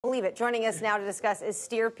believe it. Joining us now to discuss is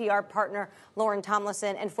Steer PR partner Lauren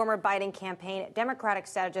Tomlinson and former Biden campaign Democratic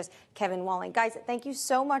strategist Kevin Walling. Guys, thank you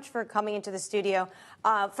so much for coming into the studio.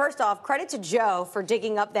 First off, credit to Joe for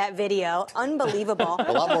digging up that video. Unbelievable.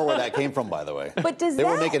 A lot more where that came from, by the way. But they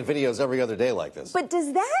were making videos every other day like this. But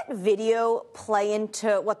does that video play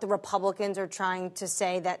into what the Republicans are trying to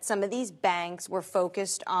say, that some of these banks were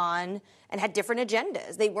focused on and had different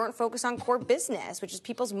agendas? They weren't focused on core business, which is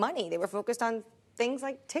people's money. They were focused on things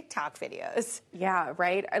like TikTok videos. Yeah,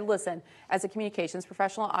 right. Listen, as a communications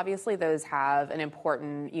professional, obviously those have an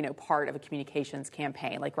important, part of a communications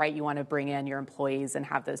campaign. Like, right, you want to bring in your employees and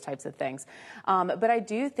have those types of things. But I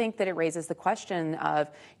do think that it raises the question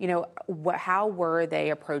of, how were they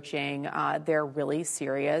approaching their really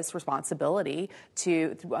serious responsibility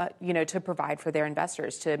to provide for their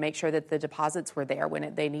investors, to make sure that the deposits were there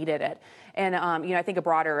when they needed it. And, I think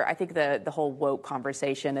the whole woke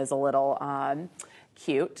conversation is a little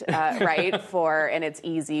cute, right? And it's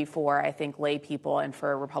easy for, I think, lay people and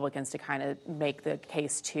for Republicans to kind of make the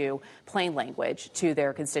case to plain language to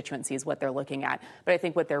their constituencies, what they're looking at. But I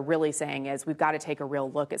think what they're really saying is we've got to take a real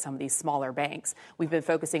look at some of these smaller banks. We've been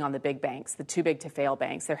focusing on the big banks, the too big to fail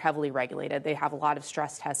banks. They're heavily regulated. They have a lot of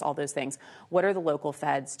stress tests, all those things. What are the local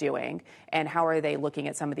feds doing? And how are they looking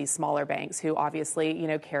at some of these smaller banks who obviously,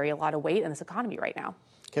 carry a lot of weight in this economy right now?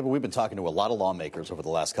 Kevin, we've been talking to a lot of lawmakers over the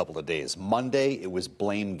last couple of days. Monday, it was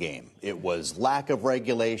blame game. It was lack of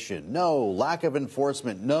regulation. No. Lack of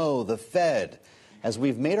enforcement. No. The Fed. As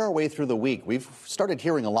we've made our way through the week, we've started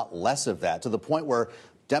hearing a lot less of that, to the point where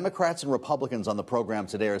Democrats and Republicans on the program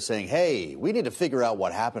today are saying, hey, we need to figure out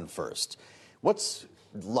what happened first. What's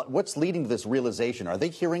leading to this realization? Are they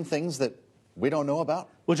hearing things that we don't know about?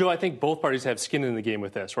 Well, Joe, I think both parties have skin in the game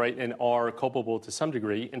with this, right, and are culpable to some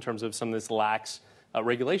degree in terms of some of this lax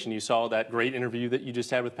regulation. You saw that great interview that you just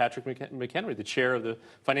had with Patrick McHenry, the chair of the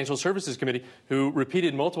Financial Services Committee, who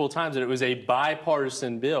repeated multiple times that it was a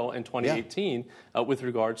bipartisan bill in 2018 with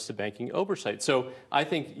regards to banking oversight. So I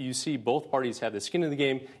think you see both parties have the skin in the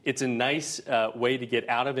game. It's a nice way to get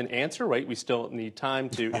out of an answer, right? We still need time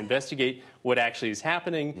to investigate what actually is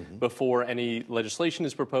happening before any legislation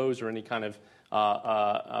is proposed or any kind of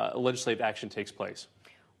legislative action takes place.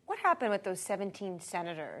 What happened with those 17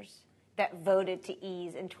 senators that voted to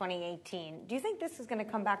ease in 2018? Do you think this is going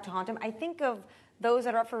to come back to haunt them? I think of those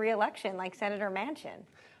that are up for re-election, like Senator Manchin.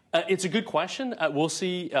 It's a good question. We'll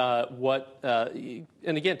see and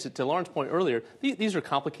again, to Lauren's point earlier, these are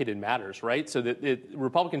complicated matters, right? So that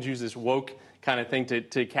Republicans use this woke kind of thing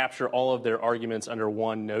to capture all of their arguments under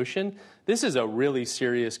one notion. This is a really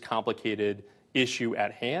serious, complicated issue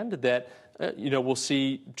at hand that we'll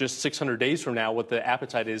see just 600 days from now what the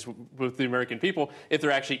appetite is with the American people if they're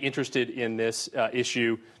actually interested in this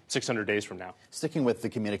issue 600 days from now. Sticking with the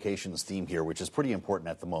communications theme here, which is pretty important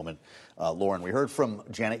at the moment, Lauren, we heard from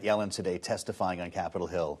Janet Yellen today testifying on Capitol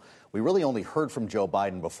Hill. We really only heard from Joe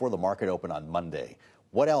Biden before the market opened on Monday.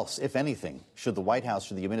 What else, if anything, should the White House,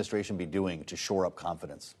 should the administration be doing to shore up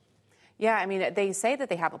confidence? Yeah, I mean, they say that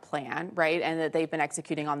they have a plan, right, and that they've been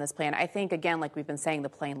executing on this plan. I think, again, like we've been saying, the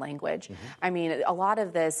plain language. I mean, a lot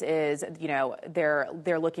of this is,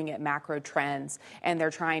 they're looking at macro trends, and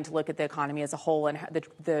they're trying to look at the economy as a whole and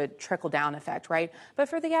the trickle-down effect, right? But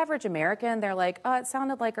for the average American, they're like, oh, it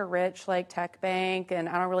sounded like a rich, tech bank, and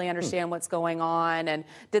I don't really understand what's going on, and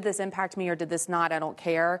did this impact me or did this not? I don't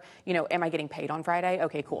care. Am I getting paid on Friday?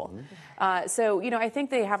 Okay, cool. So, I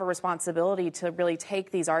think they have a responsibility to really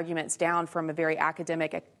take these arguments down from a very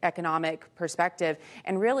academic, economic perspective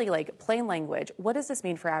and really plain language. What does this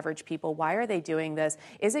mean for average people? Why are they doing this?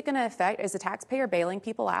 Is it going to affect, is the taxpayer bailing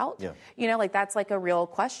people out? Yeah. That's a real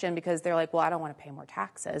question because they're like, well, I don't want to pay more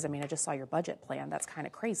taxes. I mean, I just saw your budget plan. That's kind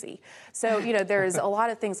of crazy. So, there's a lot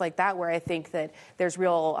of things like that where I think that there's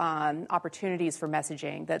real opportunities for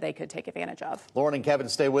messaging that they could take advantage of. Lauren and Kevin,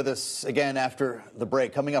 stay with us again after the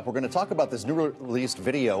break. Coming up, we're going to talk about this new released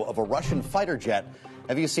video of a Russian fighter jet.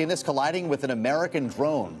 Have you seen this colliding with an American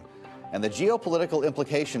drone and the geopolitical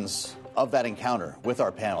implications of that encounter with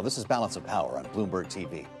our panel? This is Balance of Power on Bloomberg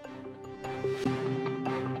TV.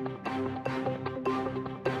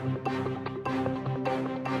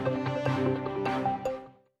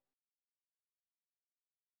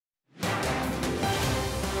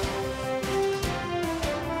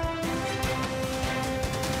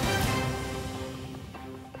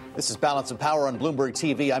 This is Balance of Power on Bloomberg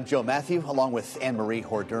TV. I'm Joe Mathieu, along with Annmarie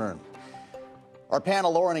Hordern. Our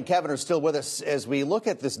panel, Lauren and Kevin, are still with us as we look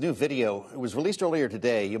at this new video. It was released earlier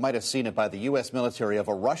today. You might have seen it by the U.S. military of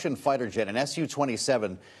a Russian fighter jet, an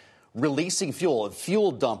Su-27, releasing fuel, a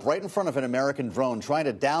fuel dump right in front of an American drone, trying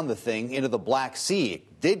to down the thing into the Black Sea.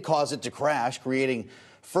 It did cause it to crash, creating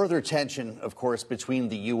Further tension, of course, between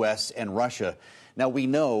the U.S. and Russia. Now, we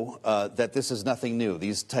know that this is nothing new,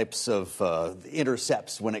 these types of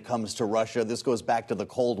intercepts when it comes to Russia. This goes back to the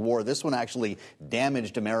Cold War. This one actually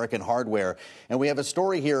damaged American hardware. And we have a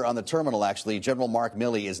story here on the terminal, actually. General Mark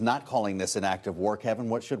Milley is not calling this an act of war. Kevin,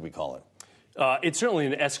 what should we call it? It's certainly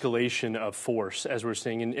an escalation of force, as we're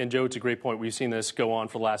seeing. And Joe, it's a great point. We've seen this go on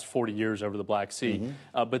for the last 40 years over the Black Sea.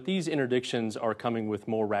 But these interdictions are coming with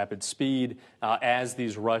more rapid speed as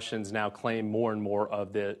these Russians now claim more and more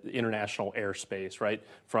of the international airspace, right,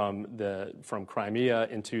 from Crimea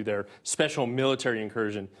into their special military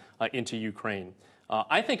incursion into Ukraine.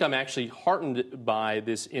 I think I'm actually heartened by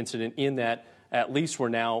this incident in that at least we're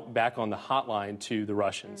now back on the hotline to the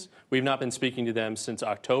Russians. We've not been speaking to them since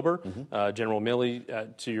October. General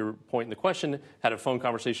Milley, to your point in the question, had a phone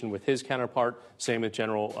conversation with his counterpart, same with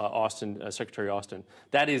General Austin, Secretary Austin.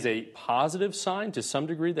 That is a positive sign to some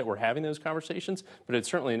degree that we're having those conversations, but it's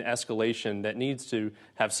certainly an escalation that needs to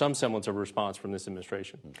have some semblance of response from this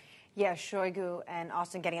administration. Yeah, Shoigu and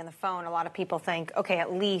Austin getting on the phone, a lot of people think, okay,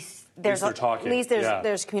 at least there's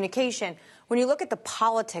communication. When you look at the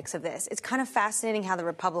politics of this, it's kind of fascinating how the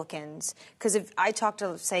Republicans, because if I talked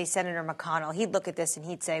to, say, Senator McConnell, he'd look at this and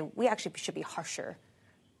he'd say, we actually should be harsher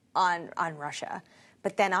on Russia.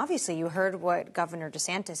 But then obviously you heard what Governor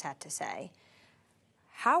DeSantis had to say.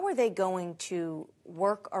 How are they going to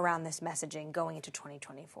work around this messaging going into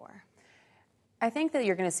 2024? I think that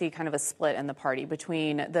you're going to see kind of a split in the party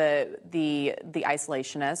between the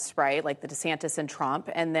isolationists, right, like the DeSantis and Trump,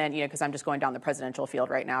 and then, because I'm just going down the presidential field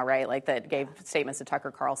right now, right, like that gave statements to Tucker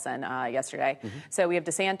Carlson yesterday. So we have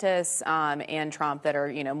DeSantis and Trump that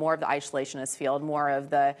are, more of the isolationist field, more of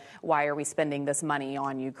the why are we spending this money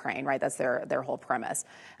on Ukraine, right? That's their whole premise.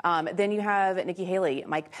 Then you have Nikki Haley,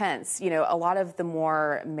 Mike Pence, a lot of the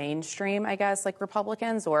more mainstream, I guess, like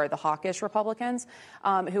Republicans or the hawkish Republicans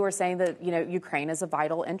who are saying that, Ukraine is a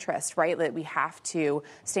vital interest, right? That we have to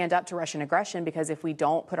stand up to Russian aggression because if we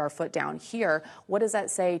don't put our foot down here, what does that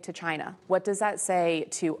say to China? What does that say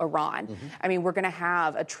to Iran? I mean, we're going to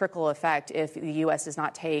have a trickle effect if the U.S. does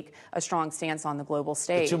not take a strong stance on the global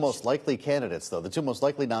stage. The two most likely candidates, though, the two most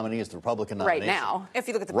likely nominees, the Republican nomination. Right now. If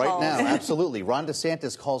you look at the polls. Right now, absolutely. Ron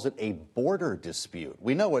DeSantis calls it a border dispute.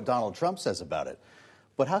 We know what Donald Trump says about it.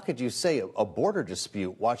 But how could you say a border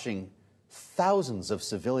dispute watching thousands of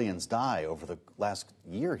civilians die over the last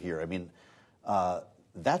year here? I mean,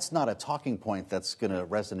 that's not a talking point that's going to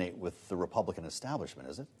resonate with the Republican establishment,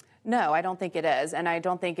 is it? No, I don't think it is. And I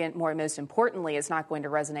don't think most importantly, it's not going to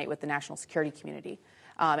resonate with the national security community.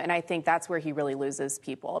 And I think that's where he really loses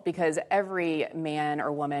people, because every man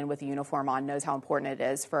or woman with a uniform on knows how important it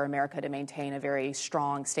is for America to maintain a very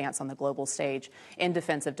strong stance on the global stage in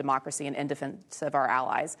defense of democracy and in defense of our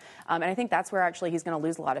allies. And I think that's where actually he's going to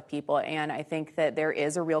lose a lot of people. And I think that there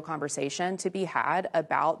is a real conversation to be had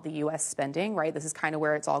about the U.S. spending, right? This is kind of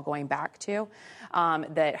where it's all going back to,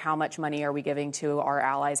 that how much money are we giving to our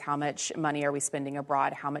allies? How much money are we spending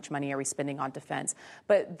abroad? How much money are we spending on defense?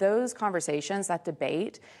 But those conversations, that debate,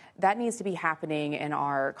 that needs to be happening in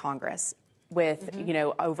our Congress with,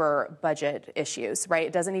 over budget issues, right?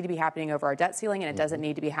 It doesn't need to be happening over our debt ceiling, and it doesn't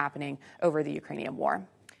need to be happening over the Ukrainian war.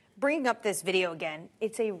 Bringing up this video again,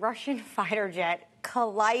 it's a Russian fighter jet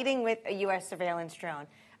colliding with a U.S. surveillance drone.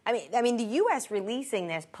 I mean, the U.S. releasing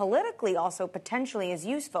this politically also potentially is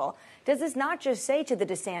useful. Does this not just say to the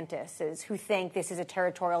DeSantises who think this is a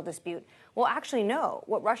territorial dispute, well, actually, no,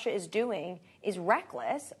 what Russia is doing is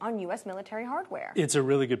reckless on U.S. military hardware? It's a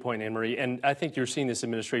really good point, Annmarie. And I think you're seeing this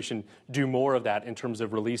administration do more of that in terms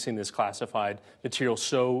of releasing this classified material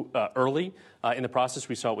so early in the process.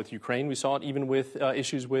 We saw it with Ukraine. We saw it even with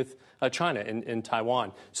issues with China and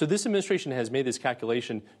Taiwan. So this administration has made this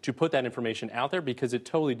calculation to put that information out there because it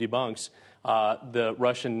totally debunks the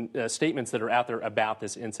Russian statements that are out there about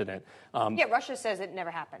this incident. Yeah, Russia says it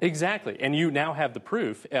never happened. Exactly. And you now have the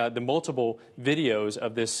proof, the multiple videos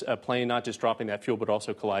of this plane not just dropping that fuel, but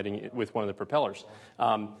also colliding with one of the propellers.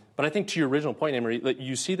 But I think to your original point, Annmarie,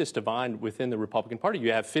 you see this divide within the Republican Party.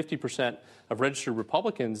 You have 50% of registered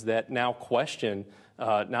Republicans that now question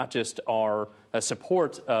not just our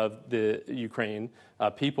support of the Ukraine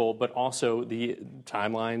people, but also the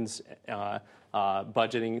timelines,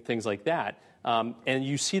 budgeting, things like that. And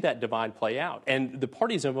you see that divide play out. And the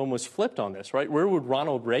parties have almost flipped on this, right? Where would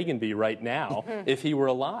Ronald Reagan be right now if he were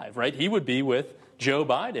alive, right? He would be with Joe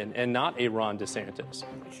Biden and not a Ron DeSantis.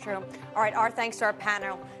 It's true. All right, our thanks to our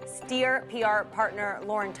panel, Steer PR partner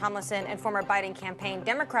Lauren Tomlinson and former Biden campaign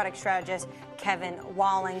Democratic strategist Kevin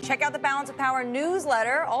Walling. Check out the Balance of Power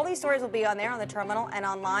newsletter. All these stories will be on there on the terminal and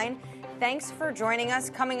online. Thanks for joining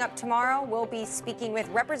us. Coming up tomorrow, we'll be speaking with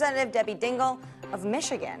Representative Debbie Dingell of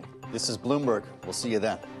Michigan. This is Bloomberg. We'll see you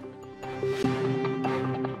then.